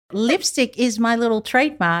Lipstick is my little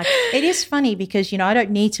trademark. It is funny because, I don't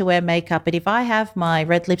need to wear makeup, but if I have my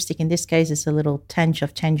red lipstick, in this case, it's a little tinge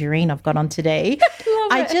of tangerine I've got on today.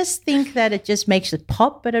 I just think that it just makes it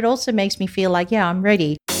pop, but it also makes me feel like, yeah, I'm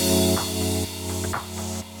ready.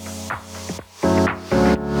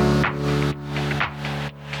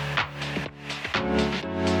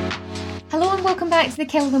 Hello and welcome back to the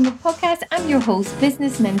Kelly Lumber Podcast. I'm your host,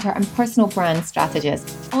 business mentor and personal brand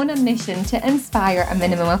strategist, on a mission to inspire a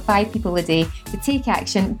minimum of 5 people a day to take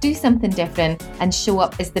action, do something different, and show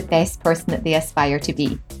up as the best person that they aspire to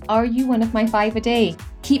be. Are you one of my 5 a day?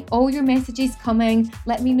 Keep all your messages coming.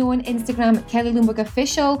 Let me know on Instagram at Kelly Lumberg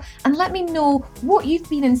Official, and let me know what you've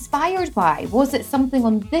been inspired by. Was it something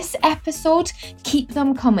on this episode? Keep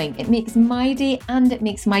them coming. It makes my day and it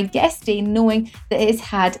makes my guest day knowing that it has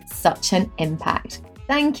had such an impact.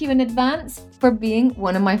 Thank you in advance for being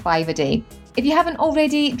one of my 5 a day. If you haven't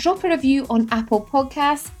already, drop a review on Apple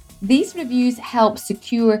Podcasts. These reviews help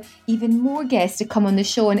secure even more guests to come on the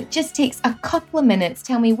show, and it just takes a couple of minutes.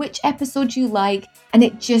 Tell me which episode you like, and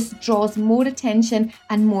it just draws more attention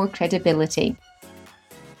and more credibility.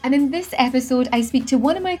 And in this episode, I speak to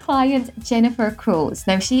one of my clients, Jennifer Crows.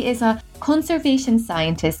 Now, she is a conservation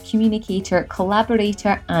scientist, communicator,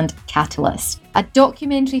 collaborator, and catalyst. A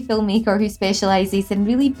documentary filmmaker who specialises in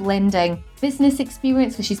really blending business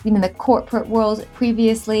experience, because she's been in the corporate world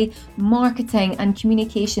previously, marketing and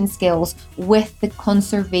communication skills with the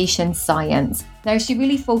conservation science. Now, she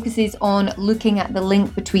really focuses on looking at the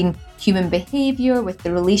link between human behaviour with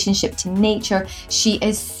the relationship to nature. She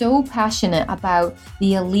is so passionate about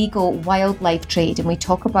the illegal wildlife trade, and we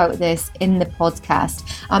talk about this in the podcast.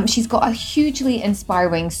 She's got a hugely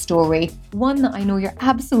inspiring story, one that I know you're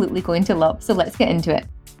absolutely going to love. So let's get into it.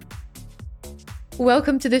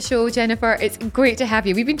 Welcome to the show, Jennifer. It's great to have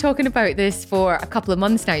you. We've been talking about this for a couple of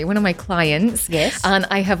months now. You're one of my clients. Yes. And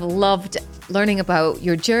I have loved learning about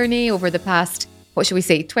your journey over the past, what should we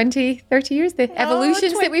say, 20, 30 years? The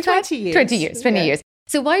evolutions that we've had? 20 years.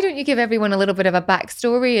 So why don't you give everyone a little bit of a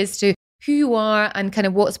backstory as to who you are and kind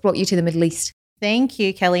of what's brought you to the Middle East? Thank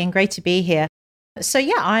you, Kelly, and great to be here. So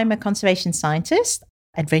I'm a conservation scientist,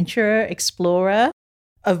 adventurer, explorer,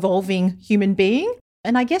 evolving human being.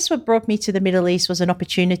 And I guess what brought me to the Middle East was an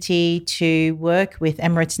opportunity to work with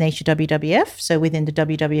Emirates Nature WWF, so within the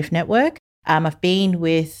WWF network. I've been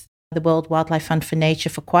with the World Wildlife Fund for Nature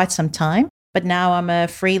for quite some time, but now I'm a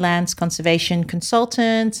freelance conservation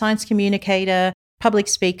consultant, science communicator, public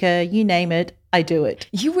speaker, you name it, I do it.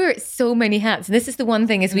 You wear so many hats. And this is the one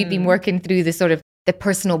thing as we've been working through the sort of the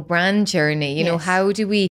personal brand journey, you know, how do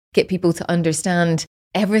we get people to understand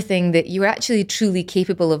everything that you're actually truly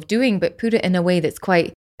capable of doing, but put it in a way that's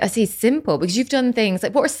quite, I say, simple, because you've done things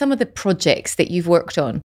like, what are some of the projects that you've worked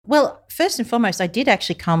on? Well, first and foremost, I did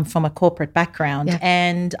actually come from a corporate background,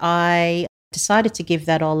 and I decided to give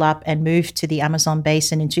that all up and move to the Amazon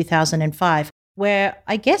basin in 2005, where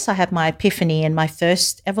I guess I had my epiphany and my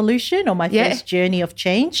first evolution or my first journey of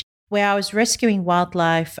change, where I was rescuing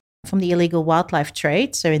wildlife from the illegal wildlife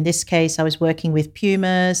trade. So in this case, I was working with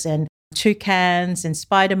pumas and toucans and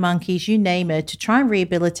spider monkeys, you name it, to try and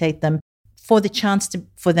rehabilitate them for the chance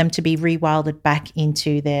for them to be rewilded back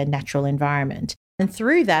into their natural environment. And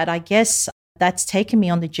through that, I guess that's taken me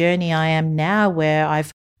on the journey I am now, where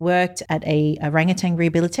I've worked at a orangutan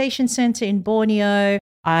rehabilitation center in Borneo.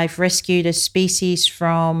 I've rescued a species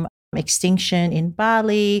from extinction in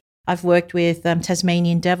Bali. I've worked with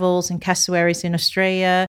Tasmanian devils and cassowaries in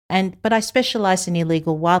Australia. But I specialize in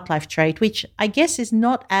illegal wildlife trade, which I guess is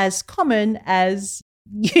not as common as,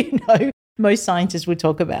 most scientists would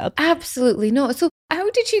talk about. Absolutely not. So how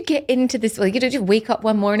did you get into this? Like, you don't just wake up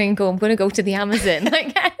one morning and go, I'm going to go to the Amazon.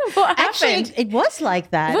 Like, what happened? Actually, it was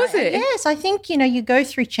like that. Was it? Yes. I think, you go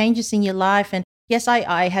through changes in your life. And yes,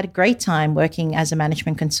 I had a great time working as a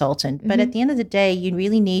management consultant. But at the end of the day, you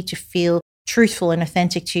really need to feel truthful and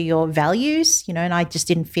authentic to your values, and I just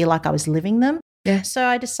didn't feel like I was living them. Yeah. So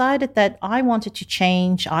I decided that I wanted to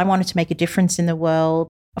change. I wanted to make a difference in the world.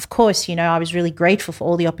 Of course, I was really grateful for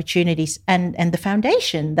all the opportunities and the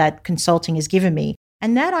foundation that consulting has given me.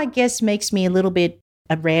 And that, I guess, makes me a little bit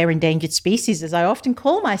a rare endangered species, as I often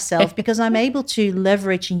call myself, because I'm able to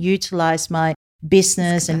leverage and utilize my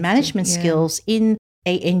business and management skills in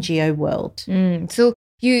a NGO world. So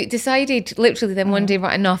you decided literally then one day,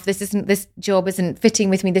 right, enough, this job isn't fitting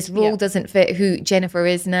with me. This role doesn't fit who Jennifer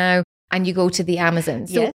is now. And you go to the Amazon.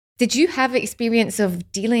 So did you have experience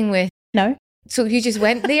of dealing with? No. So you just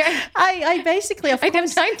went there? I basically, of course. I'm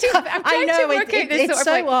trying to work out this it's sort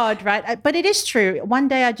of so odd, right? But it is true. One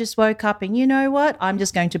day I just woke up and you know what? I'm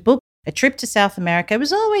just going to book a trip to South America. It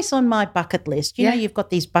was always on my bucket list. You know, you've got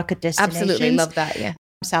these bucket destinations. Absolutely love that, yeah.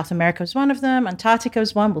 South America was one of them. Antarctica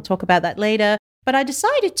was one. We'll talk about that later. But I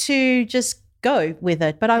decided to just go with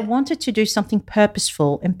it. But I wanted to do something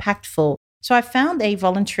purposeful, impactful. So I found a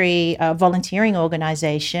volunteering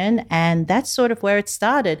organization, and that's sort of where it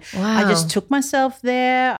started. Wow. I just took myself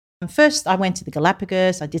there. First, I went to the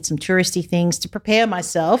Galapagos. I did some touristy things to prepare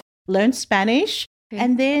myself, learned Spanish.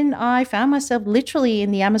 And then I found myself literally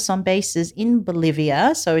in the Amazon bases in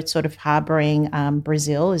Bolivia. So it's sort of harboring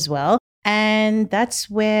Brazil as well. And that's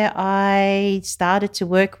where I started to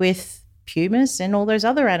work with pumas and all those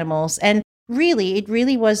other animals. And really, it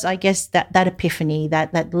really was, I guess, that epiphany,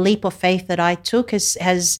 that leap of faith that I took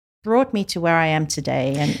has brought me to where I am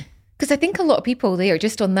today. And because I think a lot of people there,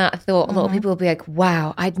 just on that thought, a lot of people will be like,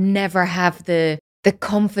 wow, I'd never have the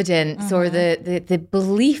confidence or the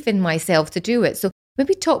belief in myself to do it. So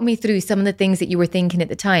maybe talk me through some of the things that you were thinking at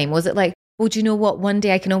the time. Was it like, well, do you know what? One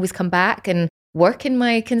day I can always come back and work in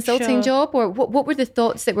my consulting job? Or what were the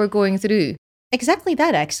thoughts that were going through? Exactly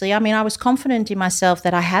that, actually. I mean, I was confident in myself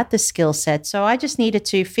that I had the skill set. So I just needed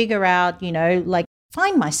to figure out,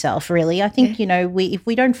 find myself, really. I think, if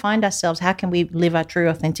we don't find ourselves, how can we live our true,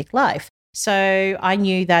 authentic life? So I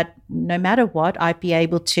knew that no matter what, I'd be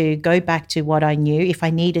able to go back to what I knew if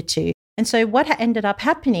I needed to. And so what ended up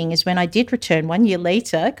happening is when I did return 1 year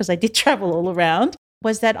later, because I did travel all around,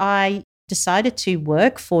 was that I decided to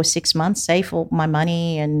work for 6 months, save all my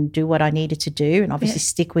money and do what I needed to do and obviously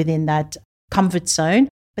stick within that comfort zone.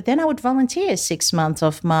 But then I would volunteer 6 months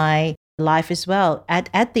of my life as well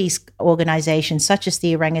at these organizations such as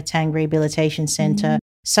the Orangutan Rehabilitation Centre,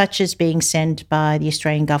 such as being sent by the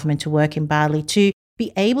Australian government to work in Bali to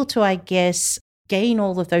be able to, I guess, gain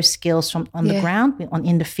all of those skills from on the ground,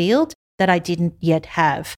 in the field that I didn't yet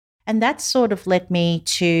have. And that sort of led me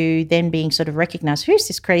to then being sort of recognized, who's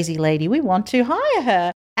this crazy lady? We want to hire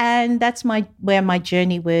her. And that's where my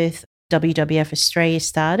journey with WWF Australia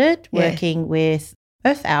started, working with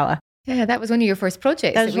Earth Hour. Yeah, that was one of your first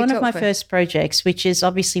projects. That was one of my first projects, which is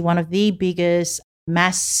obviously one of the biggest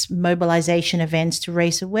mass mobilization events to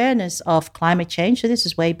raise awareness of climate change. So this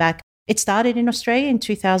is way back. It started in Australia in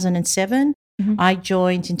 2007. I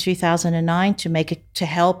joined in 2009 to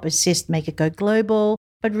help assist, make it go global.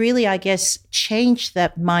 But really, I guess, change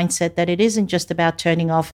that mindset that it isn't just about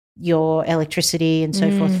turning off your electricity and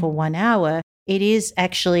so forth for 1 hour. It is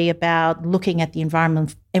actually about looking at the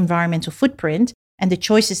environmental footprint and the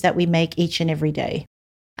choices that we make each and every day.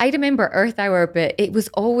 I remember Earth Hour, but it was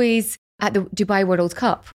always at the Dubai World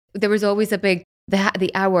Cup. There was always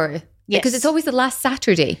the hour. Yes. Because it's always the last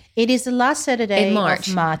Saturday. It is the last Saturday in March.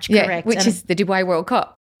 Of March, correct. Which is the Dubai World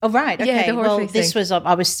Cup. Oh, right. Okay. Yeah, well, this was,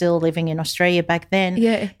 I was still living in Australia back then.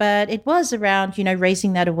 Yeah. But it was around,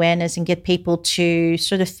 raising that awareness and get people to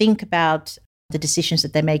sort of think about the decisions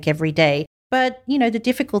that they make every day. But, the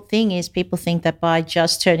difficult thing is people think that by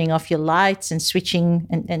just turning off your lights and switching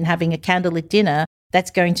and having a candlelit dinner,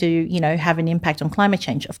 that's going to, have an impact on climate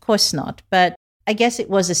change. Of course not. But I guess it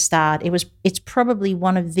was a start. It's probably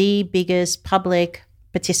one of the biggest public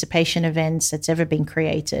participation events that's ever been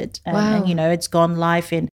created. Wow. And it's gone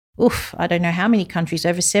live in, I don't know how many countries,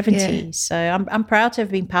 over 70. Yeah. So I'm proud to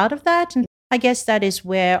have been part of that. And I guess that is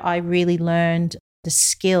where I really learned the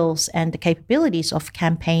skills and the capabilities of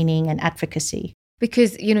campaigning and advocacy.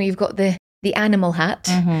 Because, you've got the animal hat,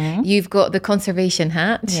 you've got the conservation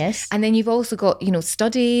hat. Yes. And then you've also got,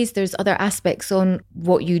 studies, there's other aspects on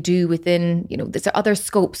what you do within, there's other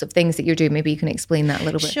scopes of things that you're doing. Maybe you can explain that a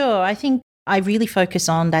little bit. Sure. I think I really focus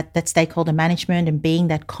on that stakeholder management and being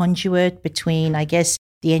that conduit between, I guess,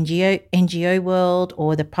 the NGO world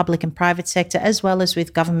or the public and private sector, as well as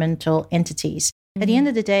with governmental entities. At the end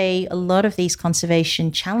of the day, a lot of these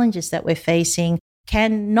conservation challenges that we're facing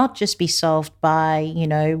can not just be solved by,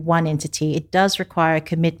 one entity. It does require a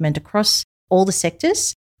commitment across all the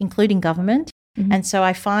sectors, including government. And so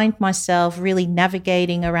I find myself really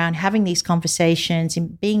navigating around having these conversations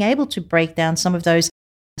and being able to break down some of those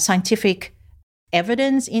scientific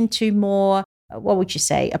evidence into more, what would you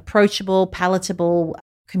say, approachable, palatable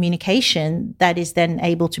communication that is then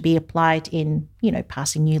able to be applied in,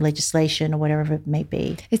 passing new legislation or whatever it may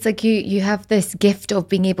be. It's like you have this gift of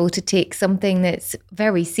being able to take something that's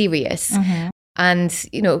very serious and,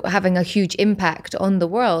 having a huge impact on the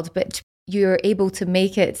world, but you're able to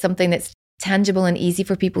make it something that's tangible and easy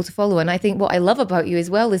for people to follow. And I think what I love about you as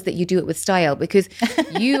well is that you do it with style, because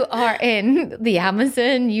you are in the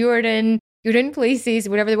Amazon, you're in places,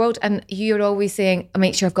 whatever the world, and you're always saying, I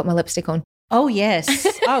make sure I've got my lipstick on. Oh, yes.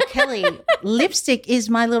 Oh, Kelly, lipstick is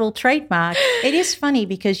my little trademark. It is funny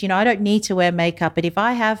because, I don't need to wear makeup, but if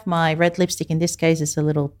I have my red lipstick, in this case, it's a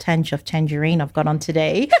little tinge of tangerine I've got on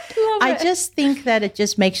today. I just think that it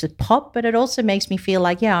just makes it pop, but it also makes me feel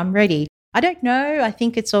like, yeah, I'm ready. I don't know. I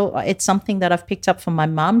think it's something that I've picked up from my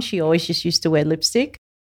mum. She always just used to wear lipstick.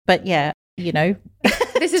 But yeah,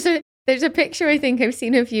 There's a picture I think I've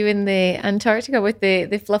seen of you in the Antarctica with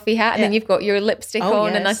the fluffy hat, and then you've got your lipstick on,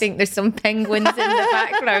 yes. And I think there's some penguins in the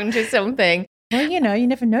background or something. Well, you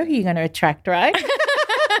never know who you're going to attract, right?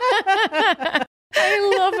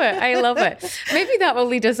 I love it. Maybe that will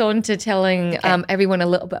lead us on to telling everyone a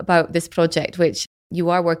little bit about this project, which you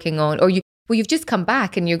are working on, or you've just come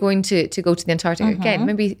back and you're going to go to the Antarctica again.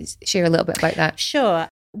 Maybe share a little bit about that. Sure.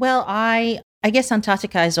 Well, I guess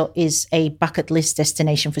Antarctica is a bucket list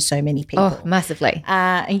destination for so many people. Oh, massively.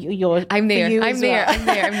 I'm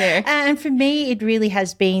there. And for me, it really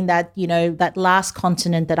has been that, that last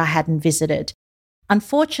continent that I hadn't visited.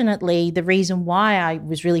 Unfortunately, the reason why I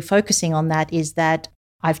was really focusing on that is that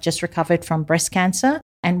I've just recovered from breast cancer.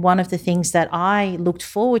 And one of the things that I looked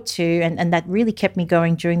forward to and that really kept me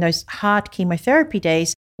going during those hard chemotherapy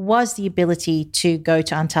days was the ability to go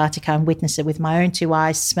to Antarctica and witness it with my own two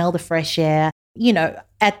eyes, smell the fresh air,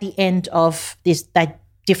 at the end of that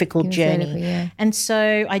difficult journey. Yeah. And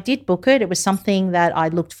so I did book it. It was something that I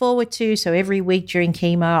looked forward to. So every week during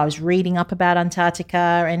chemo, I was reading up about Antarctica.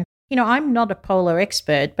 And, I'm not a polar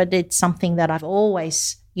expert, but it's something that I've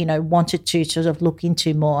always, wanted to sort of look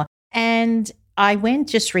into more. And I went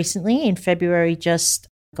just recently in February, just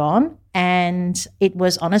gone. And it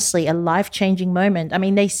was honestly a life-changing moment. I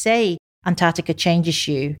mean, they say Antarctica changes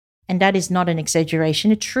you, and that is not an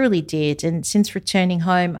exaggeration. It truly did. And since returning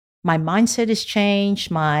home, my mindset has changed.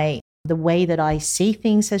 The way that I see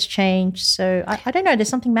things has changed. So I don't know. There's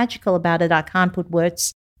something magical about it. I can't put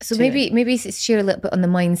words. So maybe share a little bit on the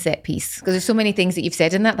mindset piece, because there's so many things that you've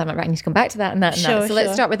said in that I'm right. I need to come back to that and that and that. So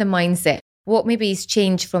let's start with the mindset. What maybe has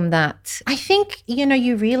changed from that? I think,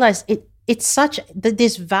 you realize it's such that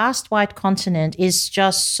this vast white continent is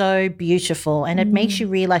just so beautiful, and it makes you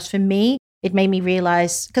realize, for me, it made me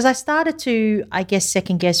realize, because I started to, I guess,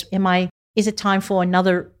 second guess, is it time for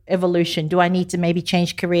another evolution? Do I need to maybe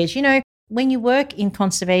change careers? When you work in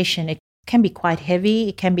conservation, it can be quite heavy.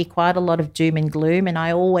 It can be quite a lot of doom and gloom. And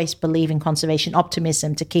I always believe in conservation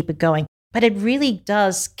optimism to keep it going. But it really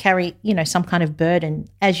does carry, some kind of burden,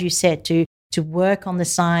 as you said, to work on the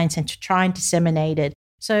science and to try and disseminate it.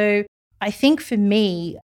 So I think for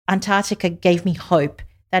me, Antarctica gave me hope,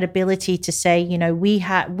 that ability to say,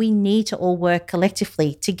 we need to all work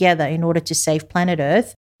collectively together in order to save planet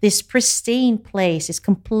Earth. This pristine place is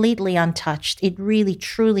completely untouched. It really,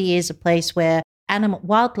 truly is a place where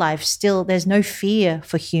wildlife still, there's no fear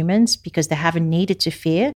for humans because they haven't needed to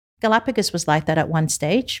fear. Galapagos was like that at one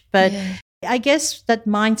stage. But yeah. I guess that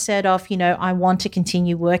mindset of, I want to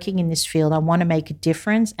continue working in this field. I want to make a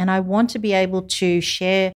difference. And I want to be able to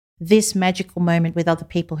share this magical moment with other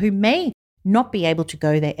people who may not be able to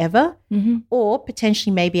go there ever, or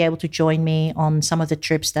potentially may be able to join me on some of the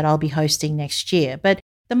trips that I'll be hosting next year. But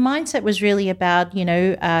the mindset was really about,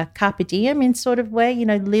 carpe diem in sort of way,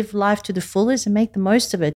 live life to the fullest and make the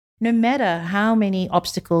most of it, no matter how many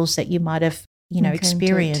obstacles that you might have,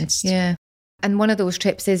 experienced. Yeah. And one of those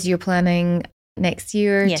trips is you're planning next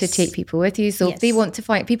year to take people with you. So if they want to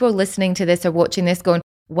find, people listening to this or watching this going,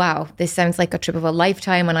 wow, this sounds like a trip of a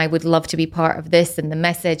lifetime and I would love to be part of this and the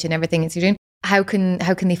message and everything that you're doing. How can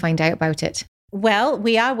they find out about it? Well,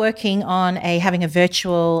 we are working on having a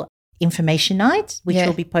virtual information night, which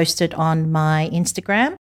will be posted on my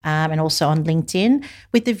Instagram and also on LinkedIn,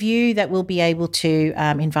 with the view that we'll be able to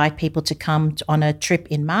invite people to come on a trip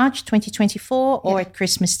in March 2024 or at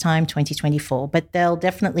Christmas time 2024. But they'll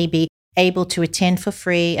definitely be able to attend for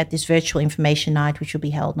free at this virtual information night, which will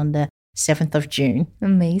be held on the 7th of June.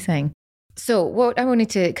 Amazing. So what I wanted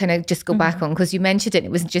to kind of just go back on, because you mentioned it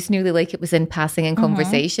was just nearly like it was in passing in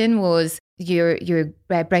conversation, was your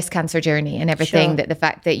breast cancer journey and everything, that the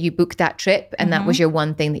fact that you booked that trip and that was your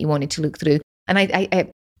one thing that you wanted to look through.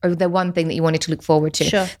 And or the one thing that you wanted to look forward to.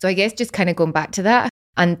 Sure. So I guess just kind of going back to that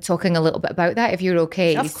and talking a little bit about that, if you're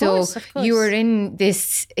okay. Of course. You were in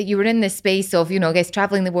this space of, I guess,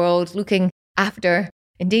 traveling the world, looking after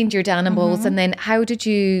endangered animals. And then how did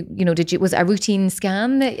you, was it a routine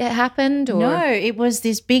scan that happened? Or? No, it was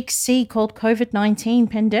this big C called COVID-19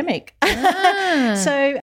 pandemic.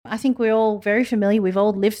 So I think we're all very familiar. We've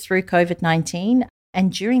all lived through COVID-19.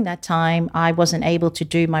 And during that time, I wasn't able to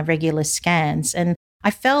do my regular scans. And I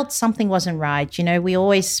felt something wasn't right. We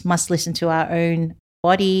always must listen to our own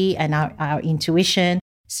body and our intuition.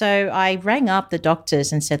 So I rang up the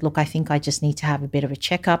doctors and said, look, I think I just need to have a bit of a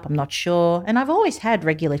checkup. I'm not sure. And I've always had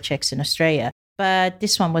regular checks in Australia, but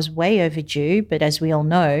this one was way overdue. But as we all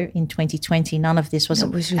know, in 2020, none of this was a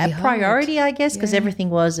priority, I guess, because everything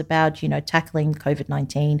was about, tackling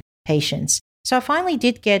COVID-19 patients. So I finally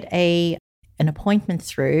did get an appointment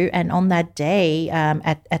through. And on that day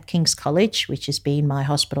at King's College, which has been my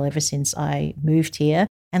hospital ever since I moved here,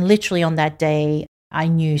 and literally on that day, I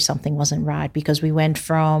knew something wasn't right because we went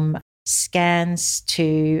from scans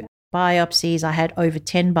to biopsies. I had over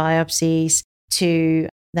 10 biopsies to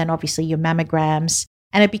then obviously your mammograms.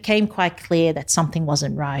 And it became quite clear that something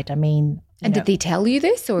wasn't right. I mean, did they tell you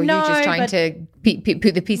this, or no, you're just trying to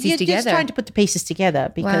put the pieces together? You're just trying to put the pieces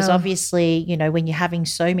together because obviously, when you're having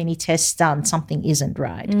so many tests done, something isn't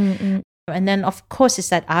right. Mm-mm. And then, of course, it's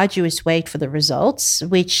that arduous wait for the results,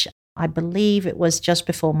 which I believe it was just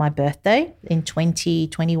before my birthday in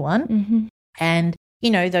 2021. Mm-hmm. And,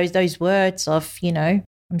 those words of,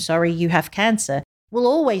 I'm sorry, you have cancer will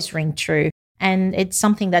always ring true. And it's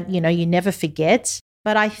something that, you never forget.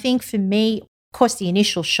 But I think for me, of course, the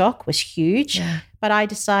initial shock was huge, but I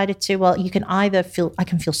decided to, I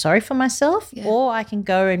can feel sorry for myself or I can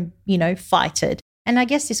go and, fight it. And I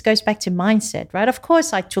guess this goes back to mindset, right? Of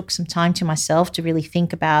course, I took some time to myself to really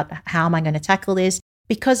think about how am I going to tackle this?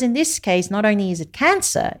 Because in this case, not only is it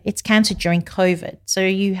cancer, it's cancer during COVID. So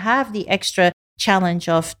you have the extra challenge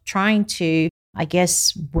of trying to, I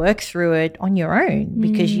guess, work through it on your own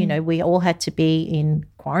because, we all had to be in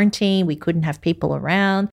quarantine. We couldn't have people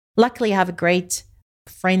around. Luckily, I have a great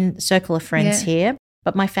circle of friends here,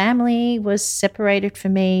 but my family was separated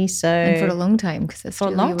from me. So and for a long time, for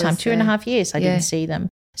a long time, 2.5 years, I didn't see them.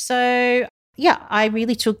 So I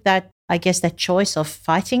really took that choice of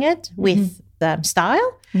fighting it with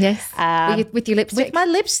style. Yes, with your lipstick. With my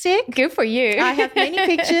lipstick. Good for you. I have many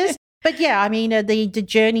pictures. But the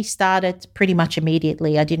journey started pretty much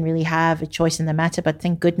immediately. I didn't really have a choice in the matter, but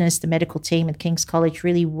thank goodness the medical team at King's College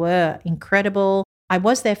really were incredible. I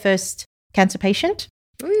was their first cancer patient.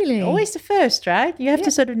 Really? Always the first, right? You have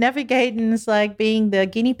to sort of navigate, and it's like being the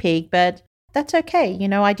guinea pig, but that's okay.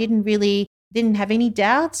 I didn't have any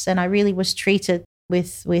doubts, and I really was treated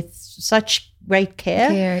with such great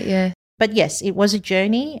care. But yes, it was a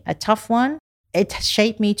journey, a tough one. It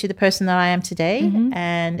shaped me to the person that I am today. Mm-hmm.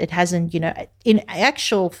 And it hasn't, in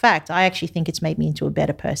actual fact, I actually think it's made me into a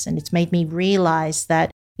better person. It's made me realize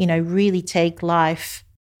that, really take life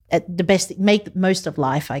at the best, make the most of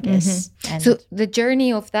life, I guess. Mm-hmm. So the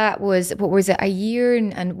journey of that was, what was it, a year?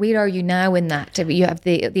 And where are you now in that? You have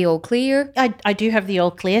the all clear? I do have the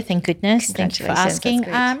all clear, thank goodness. Thank you for asking.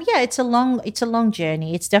 It's a long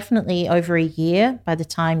journey. It's definitely over a year by the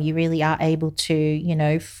time you really are able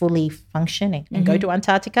to, fully function and go to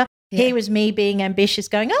Antarctica. Yeah. Here was me being ambitious,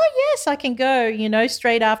 going, oh, yes, I can go,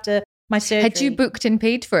 straight after my surgery. Had you booked and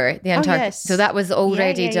paid for the Antarctica? Oh, yes. So that was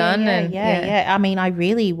already done? I mean, I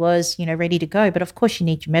really was, ready to go. But of course, you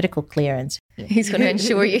need your medical clearance. He's going to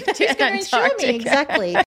insure you to He's going to insure me,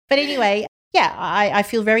 exactly. But anyway, I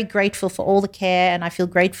feel very grateful for all the care. And I feel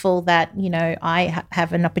grateful that, I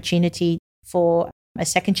have an opportunity for a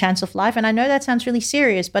second chance of life. And I know that sounds really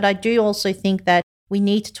serious, but I do also think that we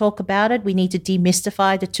need to talk about it. We need to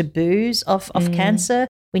demystify the taboos of cancer.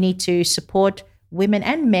 We need to support women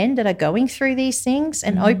and men that are going through these things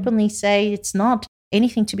and openly say it's not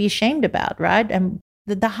anything to be ashamed about, right? And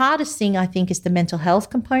the hardest thing, I think, is the mental health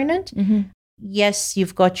component. Mm-hmm. Yes,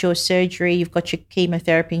 you've got your surgery, you've got your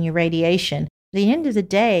chemotherapy and your radiation. At the end of the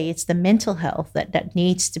day, it's the mental health that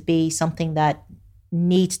needs to be something that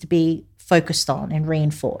needs to be focused on and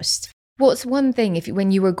reinforced. What's one thing,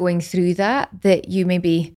 when you were going through that you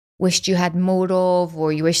maybe wished you had more of,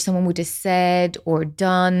 or you wish someone would have said or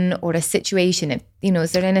done, or a situation?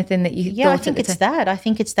 Is there anything that you thought? I think it's that. I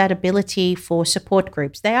think it's that ability for support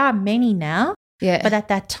groups. There are many now, but at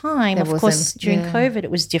that time, of course, during COVID,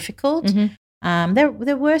 it was difficult. Mm-hmm.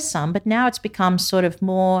 There were some, but now it's become sort of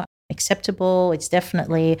more acceptable. It's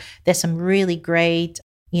definitely, there's some really great,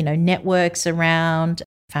 networks around,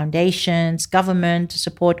 foundations, government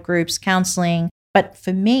support groups, counseling. But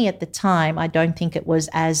for me at the time, I don't think it was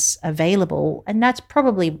as available. And that's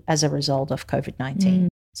probably as a result of COVID-19. Mm.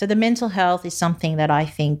 So the mental health is something that I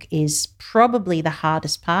think is probably the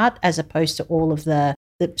hardest part, as opposed to all of the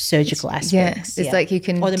surgical aspects. It's like you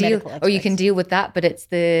can deal with that, but it's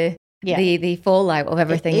the fallout of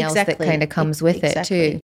everything else that kind of comes with it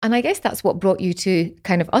too. And I guess that's what brought you to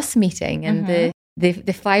kind of us meeting and the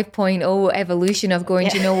 5.0 evolution of going,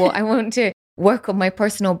 do you know what, I want to work on my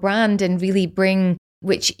personal brand and really bring,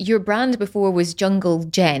 which your brand before was Jungle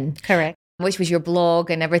Jen. Correct. which was your blog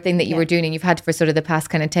and everything that you were doing and you've had for sort of the past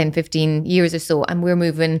kind of 10, 15 years or so. And we're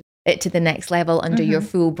moving it to the next level under your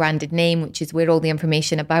full branded name, which is where all the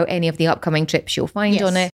information about any of the upcoming trips you'll find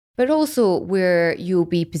on it, but also where you'll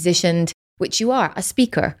be positioned, which you are, a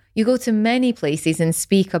speaker. You go to many places and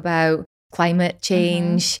speak about climate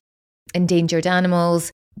change, endangered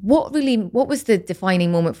animals. What was the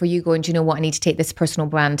defining moment for you going, do you know what, I need to take this personal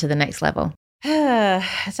brand to the next level?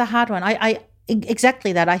 It's a hard one. I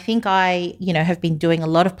exactly that. I think I, have been doing a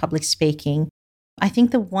lot of public speaking. I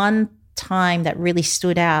think the one time that really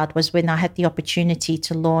stood out was when I had the opportunity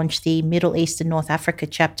to launch the Middle East and North Africa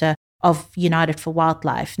chapter of United for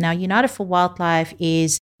Wildlife. Now, United for Wildlife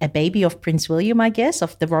is a baby of Prince William, I guess,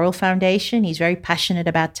 of the Royal Foundation. He's very passionate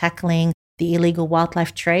about tackling the illegal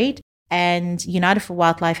wildlife trade. And United for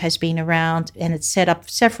Wildlife has been around and it's set up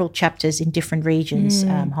several chapters in different regions,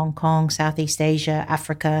 Hong Kong, Southeast Asia,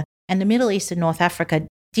 Africa. And the Middle East and North Africa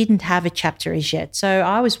didn't have a chapter as yet. So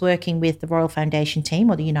I was working with the Royal Foundation team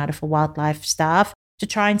or the United for Wildlife staff to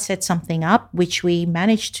try and set something up, which we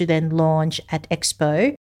managed to then launch at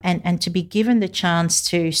Expo and to be given the chance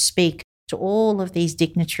to speak to all of these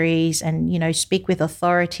dignitaries and, speak with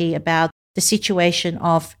authority about the situation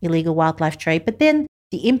of illegal wildlife trade, but then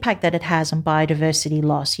the impact that it has on biodiversity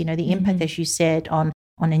loss, the impact, as you said, on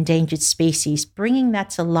endangered species, bringing that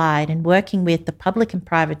to light and working with the public and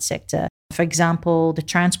private sector. For example, the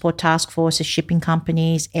transport task forces, shipping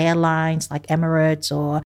companies, airlines like Emirates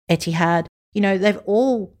or Etihad, they've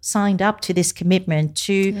all signed up to this commitment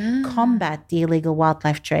to combat the illegal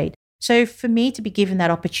wildlife trade. So for me to be given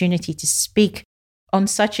that opportunity to speak on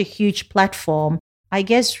such a huge platform, I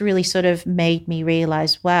guess really sort of made me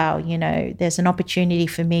realize, wow, there's an opportunity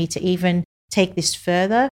for me to even take this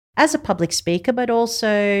further as a public speaker, but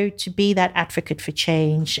also to be that advocate for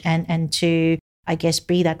change and to, I guess,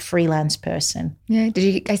 be that freelance person. Yeah.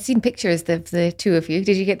 I seen pictures of the two of you.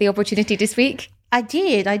 Did you get the opportunity to speak? I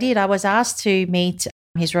did. I was asked to meet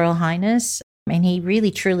His Royal Highness, and he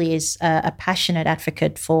really truly is a passionate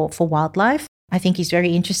advocate for wildlife. I think he's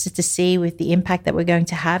very interested to see with the impact that we're going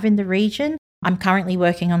to have in the region. I'm currently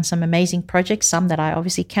working on some amazing projects, some that I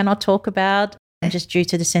obviously cannot talk about just due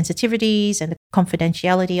to the sensitivities and the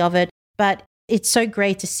confidentiality of it. But it's so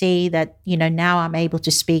great to see that, now I'm able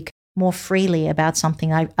to speak more freely about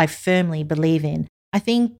something I firmly believe in. I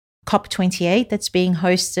think COP28 that's being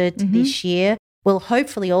hosted this year will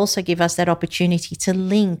hopefully also give us that opportunity to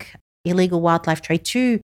link illegal wildlife trade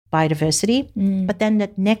to biodiversity, but then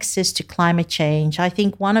that nexus to climate change. I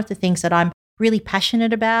think one of the things that I'm really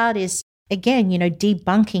passionate about is, again,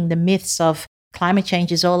 debunking the myths of climate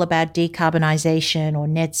change is all about decarbonization or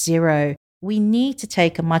net zero. We need to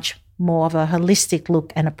take a much more of a holistic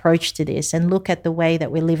look and approach to this and look at the way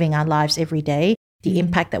that we're living our lives every day, the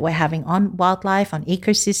impact that we're having on wildlife, on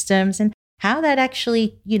ecosystems, and how that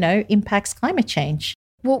actually, impacts climate change.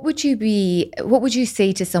 What would you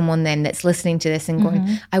say to someone then that's listening to this and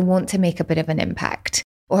going, I want to make a bit of an impact,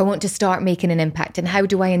 or I want to start making an impact, and how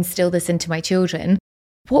do I instill this into my children?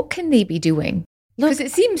 What can they be doing? Because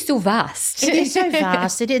it seems so vast. It is so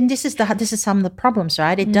vast. And this is some of the problems,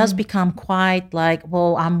 right? It does become quite like,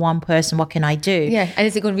 well, I'm one person. What can I do? Yeah. And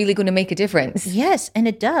is it really going to make a difference? Yes. And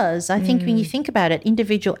it does. I think when you think about it,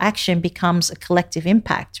 individual action becomes a collective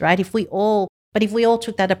impact, right? If we all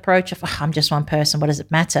took that approach of, I'm just one person, what does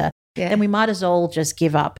it matter? Yeah. Then we might as well just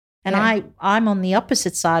give up. And I'm on the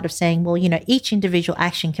opposite side of saying, well, each individual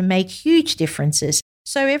action can make huge differences.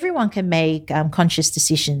 So everyone can make conscious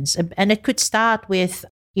decisions. And it could start with,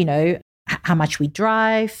 how much we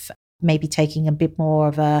drive, maybe taking a bit more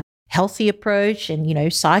of a healthy approach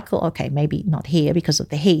and, cycle. Okay, maybe not here because of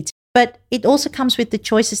the heat. But it also comes with the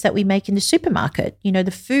choices that we make in the supermarket,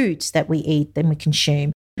 the foods that we eat and we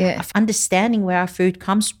consume. Yeah. Understanding where our food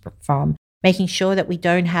comes from, making sure that we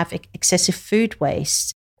don't have excessive food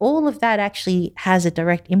waste. All of that actually has a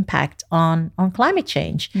direct impact on climate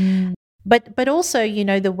change. But also,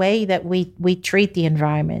 the way that we treat the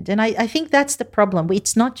environment. And I think that's the problem.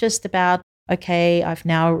 It's not just about, okay, I've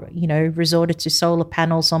now, resorted to solar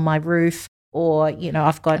panels on my roof, or,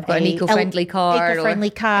 I've got an eco-friendly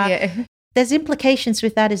car. Yeah. There's implications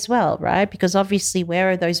with that as well, right? Because obviously,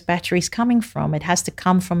 where are those batteries coming from? It has to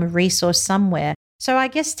come from a resource somewhere. So I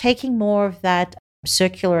guess taking more of that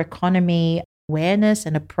circular economy awareness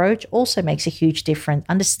and approach also makes a huge difference,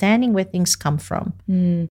 understanding where things come from.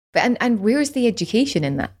 But and where's the education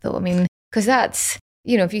in that though? I mean, because that's,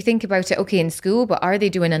 if you think about it, okay, in school, but are they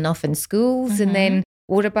doing enough in schools? And then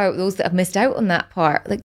what about those that have missed out on that part?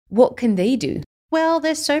 Like, what can they do? Well,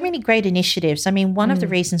 there's so many great initiatives. I mean, one of the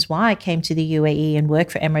reasons why I came to the UAE and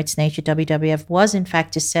worked for Emirates Nature WWF was in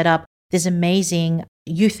fact to set up this amazing,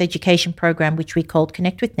 youth education program, which we called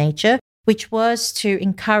Connect with Nature, which was to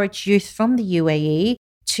encourage youth from the UAE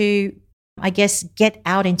to, I guess, get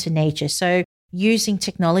out into nature. So using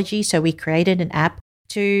technology, so we created an app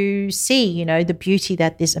to see, the beauty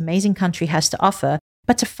that this amazing country has to offer,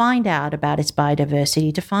 but to find out about its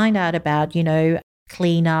biodiversity, to find out about,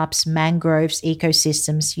 cleanups, mangroves,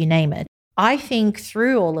 ecosystems, you name it. I think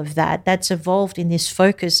through all of that, that's evolved in this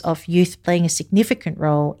focus of youth playing a significant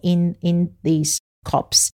role in these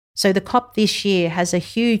COPs. So the COP this year has a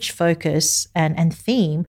huge focus and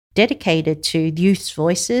theme dedicated to youth's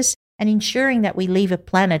voices and ensuring that we leave a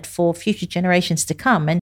planet for future generations to come.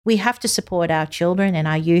 And we have to support our children and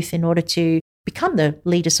our youth in order to become the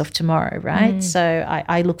leaders of tomorrow, right? So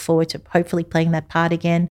I look forward to hopefully playing that part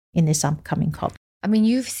again in this upcoming COP. I mean,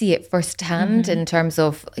 you see it firsthand in terms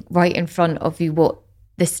of right in front of you what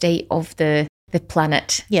the state of the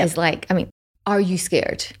planet is like. I mean, are you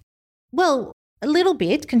scared? Well, a little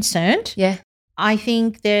bit concerned. Yeah. I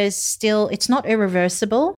think there's still, it's not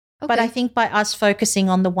irreversible, but I think by us focusing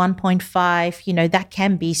on the 1.5, that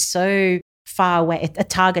can be so far away, a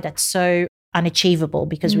target that's so unachievable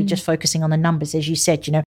because we're just focusing on the numbers. As you said,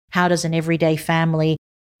 how does an everyday family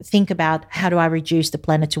think about how do I reduce the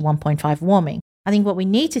planet to 1.5 warming? I think what we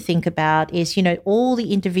need to think about is, all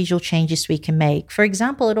the individual changes we can make. For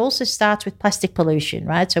example, it also starts with plastic pollution,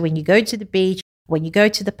 right? So when you go to the beach, when you go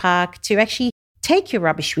to the park, to actually take your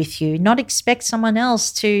rubbish with you, not expect someone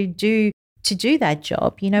else to do that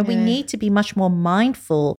job. We need to be much more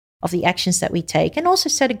mindful of the actions that we take and also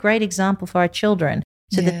set a great example for our children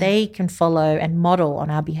so that they can follow and model on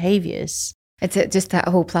our behaviors. It's just that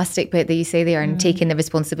whole plastic bit that you say there and taking the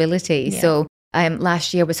responsibility. Yeah. So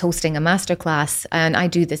last year I was hosting a masterclass and I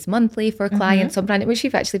do this monthly for clients on Planet, which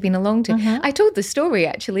you've actually been along to. I told the story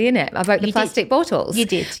actually in it about the plastic bottles. You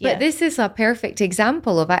did, yeah. But this is a perfect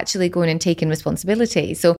example of actually going and taking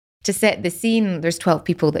responsibility. So to set the scene, there's 12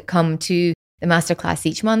 people that come to the masterclass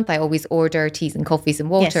each month. I always order teas and coffees and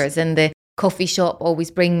waters and the coffee shop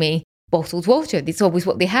always bring me bottled water. That's always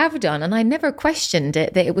what they have done. And I never questioned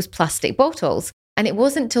it, that it was plastic bottles. And it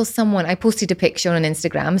wasn't until I posted a picture on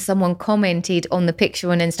Instagram, someone commented on the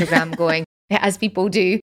picture on Instagram going, as people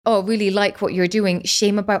do, oh, really like what you're doing,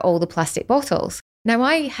 shame about all the plastic bottles. Now,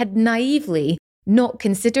 I had naively not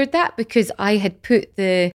considered that because I had put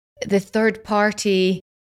the third party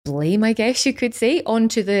blame, I guess you could say,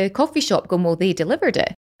 onto the coffee shop going, well, they delivered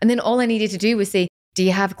it. And then all I needed to do was say, do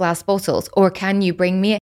you have glass bottles or can you bring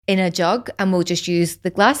me it in a jug and we'll just use the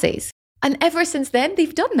glasses? And ever since then,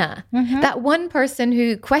 they've done that. That one person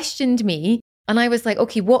who questioned me and I was like,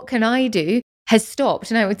 okay, what can I do? Has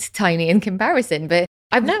stopped. Now it's tiny in comparison, but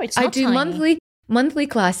I do monthly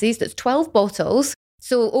classes. That's 12 bottles.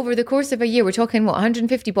 So over the course of a year, we're talking,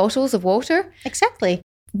 150 bottles of water? Exactly.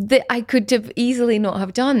 That I could have easily not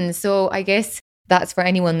have done. So I guess that's for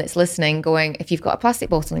anyone that's listening going, if you've got a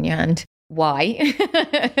plastic bottle in your hand, why?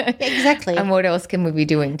 Exactly. And what else can we be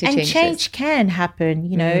doing to change this? And change can happen,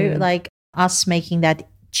 like us making that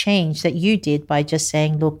change that you did by just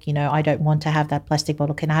saying, look, I don't want to have that plastic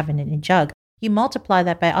bottle. Can I have it in a jug? You multiply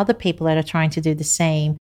that by other people that are trying to do the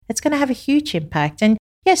same. It's going to have a huge impact. And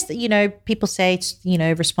yes, people say it's,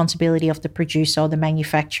 responsibility of the producer or the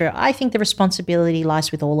manufacturer. I think the responsibility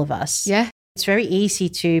lies with all of us. Yeah. It's very easy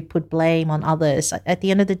to put blame on others. At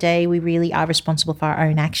the end of the day, we really are responsible for our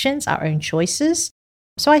own actions, our own choices.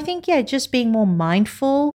 So I think, just being more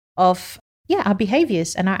mindful of, our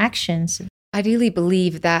behaviors and our actions. I really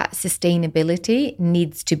believe that sustainability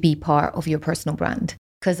needs to be part of your personal brand.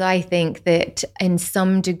 Because I think that in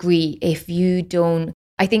some degree, if you don't,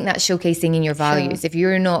 I think that's showcasing in your values.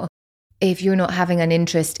 Sure. If you're not having an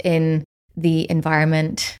interest in the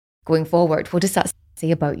environment going forward, what does that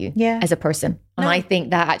say about you as a person? And I think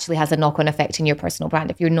that actually has a knock-on effect in your personal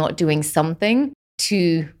brand if you're not doing something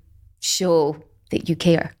to show that you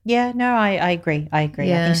care. Yeah, no, I agree. Yeah. I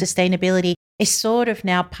think sustainability is sort of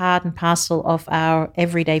now part and parcel of our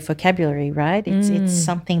everyday vocabulary, right? It's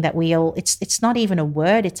something that we all, it's not even a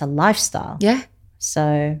word, it's a lifestyle. Yeah.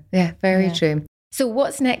 So. Yeah, very true. So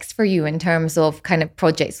what's next for you in terms of kind of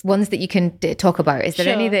projects, ones that you can talk about? Is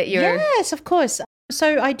there any that you're... Yes, of course.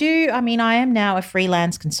 So I am now a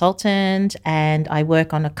freelance consultant and I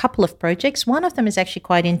work on a couple of projects. One of them is actually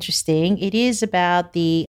quite interesting. It is about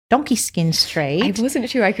the donkey skins trade. I wasn't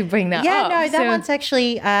sure I could bring that up. Yeah, no, that one's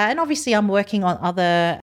actually, and obviously I'm working on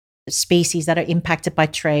other species that are impacted by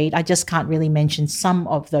trade. I just can't really mention some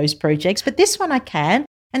of those projects, but this one I can.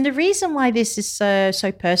 And the reason why this is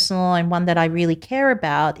so personal and one that I really care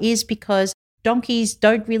about is because donkeys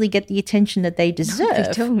don't really get the attention that they deserve. No,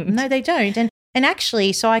 they don't. No, they don't. And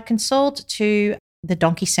actually, so I consult to the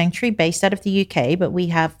donkey sanctuary based out of the UK, but we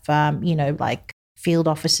have, like field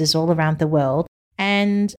offices all around the world.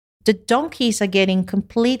 And the donkeys are getting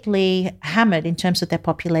completely hammered in terms of their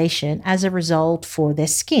population as a result for their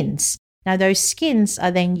skins. Now, those skins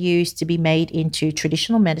are then used to be made into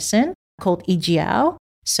traditional medicine called ijiao.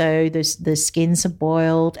 So the skins are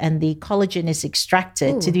boiled and the collagen is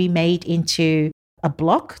extracted to be made into a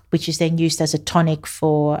block, which is then used as a tonic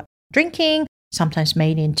for drinking, sometimes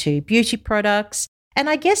made into beauty products. And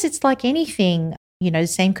I guess it's like anything, the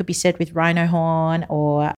same could be said with rhino horn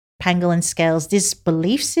or pangolin scales. This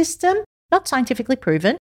belief system, not scientifically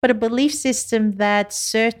proven, but a belief system that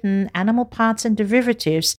certain animal parts and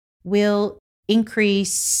derivatives will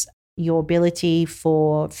increase your ability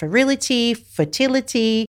for virility,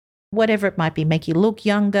 fertility, whatever it might be, make you look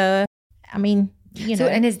younger. I mean, So,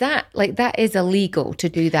 and is that is illegal to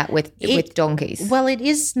do that with donkeys? Well, it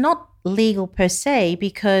is not legal per se,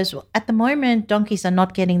 because at the moment, donkeys are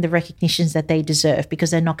not getting the recognitions that they deserve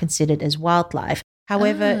because they're not considered as wildlife.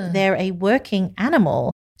 However, they're a working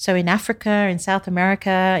animal. So in Africa, in South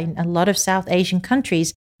America, in a lot of South Asian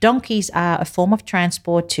countries, donkeys are a form of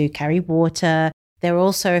transport to carry water. They're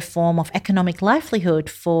also a form of economic livelihood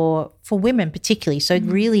for women particularly. So it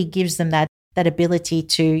really gives them that ability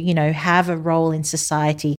to, have a role in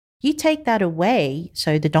society. You take that away,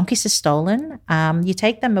 so the donkeys are stolen, you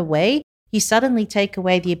take them away, you suddenly take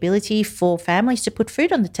away the ability for families to put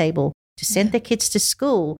food on the table, to send their kids to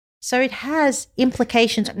school. So it has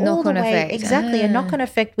implications all the way. Effect. Exactly, a knock-on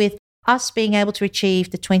effect with us being able to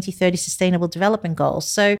achieve the 2030 Sustainable Development Goals.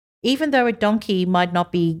 So even though a donkey might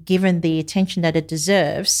not be given the attention that it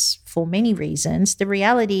deserves for many reasons, the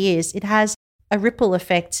reality is it has a ripple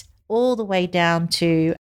effect all the way down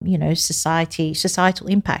to, societal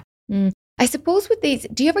impact. I suppose with these,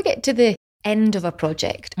 do you ever get to the end of a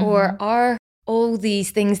project, or are all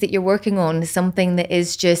these things that you're working on something that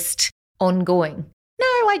is just ongoing?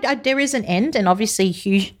 No, there is an end, and obviously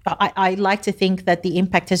huge. I like to think that the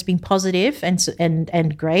impact has been positive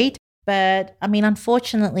and great. But I mean,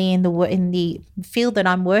 unfortunately, in the field that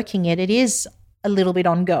I'm working in, it is a little bit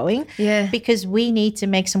ongoing. Yeah. Because we need to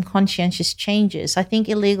make some conscientious changes. I think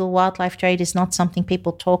illegal wildlife trade is not something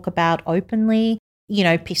people talk about openly.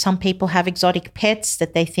 Some people have exotic pets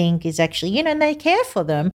that they think is actually, and they care for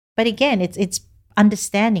them. But again, it's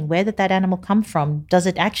understanding, where did that animal come from? Does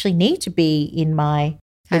it actually need to be in my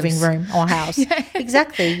living room or house?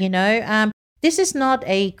 Exactly. This is not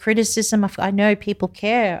a criticism of, I know people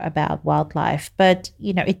care about wildlife, but,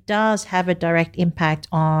 it does have a direct impact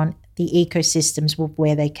on the ecosystems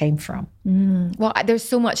where they came from. Well, there's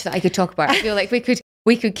so much that I could talk about. I feel like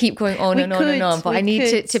we could keep going on and on, but I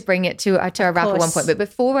need to bring it to a wrap at one point. But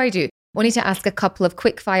before I do, I wanted to ask a couple of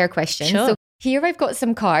quick fire questions. Sure. So here I've got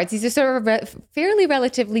some cards. These are sort of fairly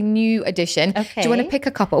relatively new edition. Okay. Do you want to pick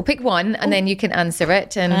a couple? Pick one and then you can answer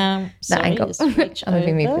it. And sorry, angle. I'm going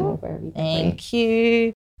to move them over. Thank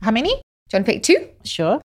you. How many? Do you want to pick two?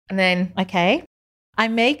 Sure. And then... Okay. I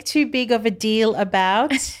make too big of a deal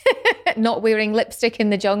about... not wearing lipstick in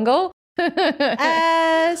the jungle?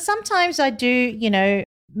 Sometimes I do,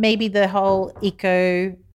 maybe the whole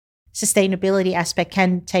eco sustainability aspect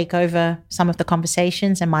can take over some of the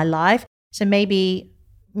conversations in my life. So maybe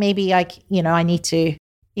I need to,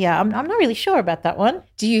 I'm not really sure about that one.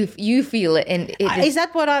 Do you feel it? Is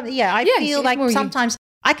that what I feel like sometimes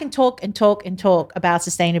I can talk and talk and talk about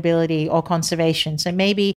sustainability or conservation. So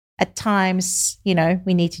maybe at times,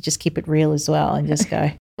 we need to just keep it real as well and just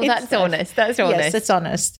go. Well, that's honest. That's honest. Yes, it's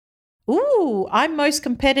honest. Ooh, I'm most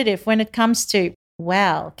competitive when it comes to,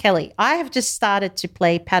 wow, Kelly, I have just started to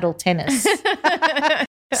play paddle tennis.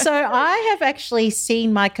 So I have actually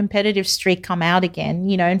seen my competitive streak come out again,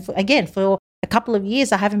 and for a couple of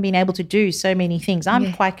years, I haven't been able to do so many things.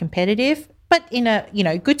 I'm quite competitive, but in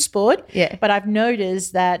a, good sport. Yeah. But I've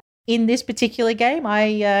noticed that in this particular game,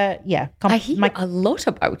 I hear a lot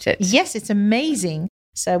about it. Yes, it's amazing.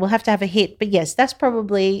 So we'll have to have a hit. But yes, that's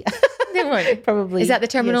probably... probably. Is that the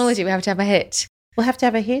terminology? Yes. We have to have a hit. We'll have to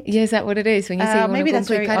have a hit? Yeah, is that what it is? When you say you want maybe to go that's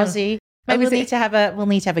and play very paddle? Aussie. Maybe we'll need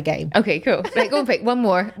to have a game. Okay, cool. Right, go and pick one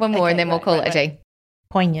more, Okay, and then we'll call it a day.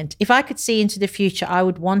 Poignant. If I could see into the future, I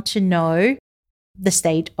would want to know the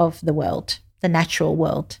state of the world, the natural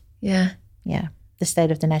world. Yeah. Yeah, the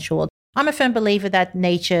state of the natural world. I'm a firm believer that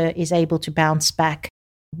nature is able to bounce back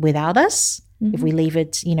without us if we leave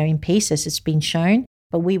it, in peace, as it's been shown.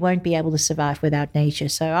 But we won't be able to survive without nature.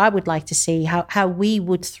 So I would like to see how we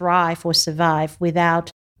would thrive or survive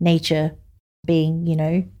without nature being,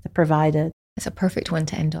 the provider It's a perfect one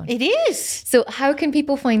to end on. It is. So how can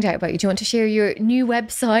people find out about you? Do you want to share your new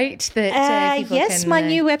website that people Yes, can, my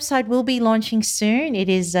new website will be launching soon. It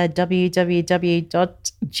is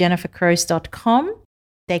www.jennifercrose.com.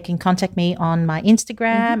 They can contact me on my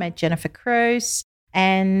Instagram at Jennifer Crose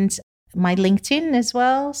and my LinkedIn as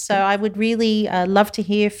well. So I would really love to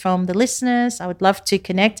hear from the listeners. I would love to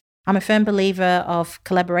connect. I'm a firm believer of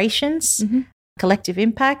collaborations, collective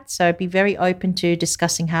impact. So I'd be very open to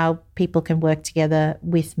discussing how people can work together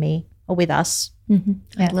with me or with us.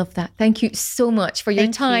 I love that. Thank you so much for your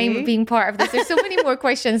time being part of this. There's so many more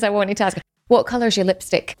questions I wanted to ask. What colour is your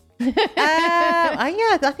lipstick?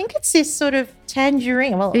 I think it's this sort of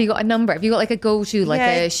tangerine. Well, have you got a number? Have you got like a go-to, like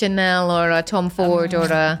a Chanel or a Tom Ford or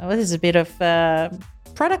a... Well, this is a bit of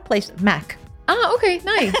product placement. MAC. Ah, okay,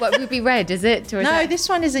 nice. What would be red, is it? Or no, this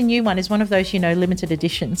one is a new one. It's one of those, limited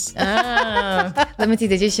editions.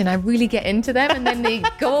 Limited edition. I really get into them and then they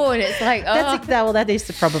go and it's like, that is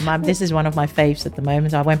the problem. This is one of my faves at the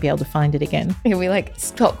moment. I won't be able to find it again. You'll be like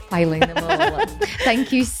stockpiling them all.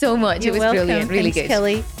 Thank you so much. You're it was welcome. Brilliant. Really Thanks, good.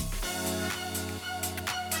 Kelly.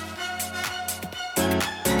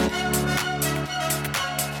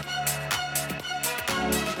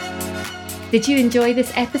 Did you enjoy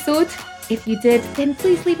this episode? If you did, then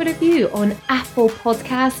please leave a review on Apple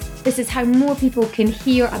Podcasts. This is how more people can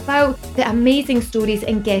hear about the amazing stories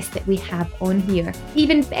and guests that we have on here.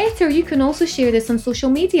 Even better, you can also share this on social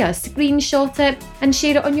media. Screenshot it and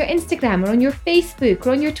share it on your Instagram or on your Facebook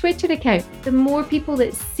or on your Twitter account. The more people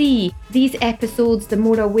that see these episodes, the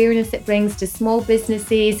more awareness it brings to small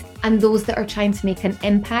businesses and those that are trying to make an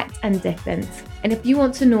impact and difference. And if you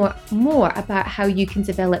want to know more about how you can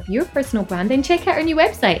develop your personal brand, then check out our new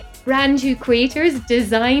website, Brand New Creators,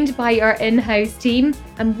 designed by our in-house team.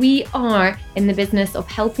 And we are in the business of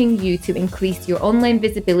helping you to increase your online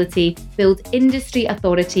visibility, build industry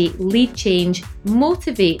authority, lead change,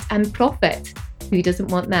 motivate and profit. Who doesn't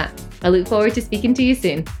want that? I look forward to speaking to you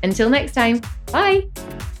soon. Until next time, bye.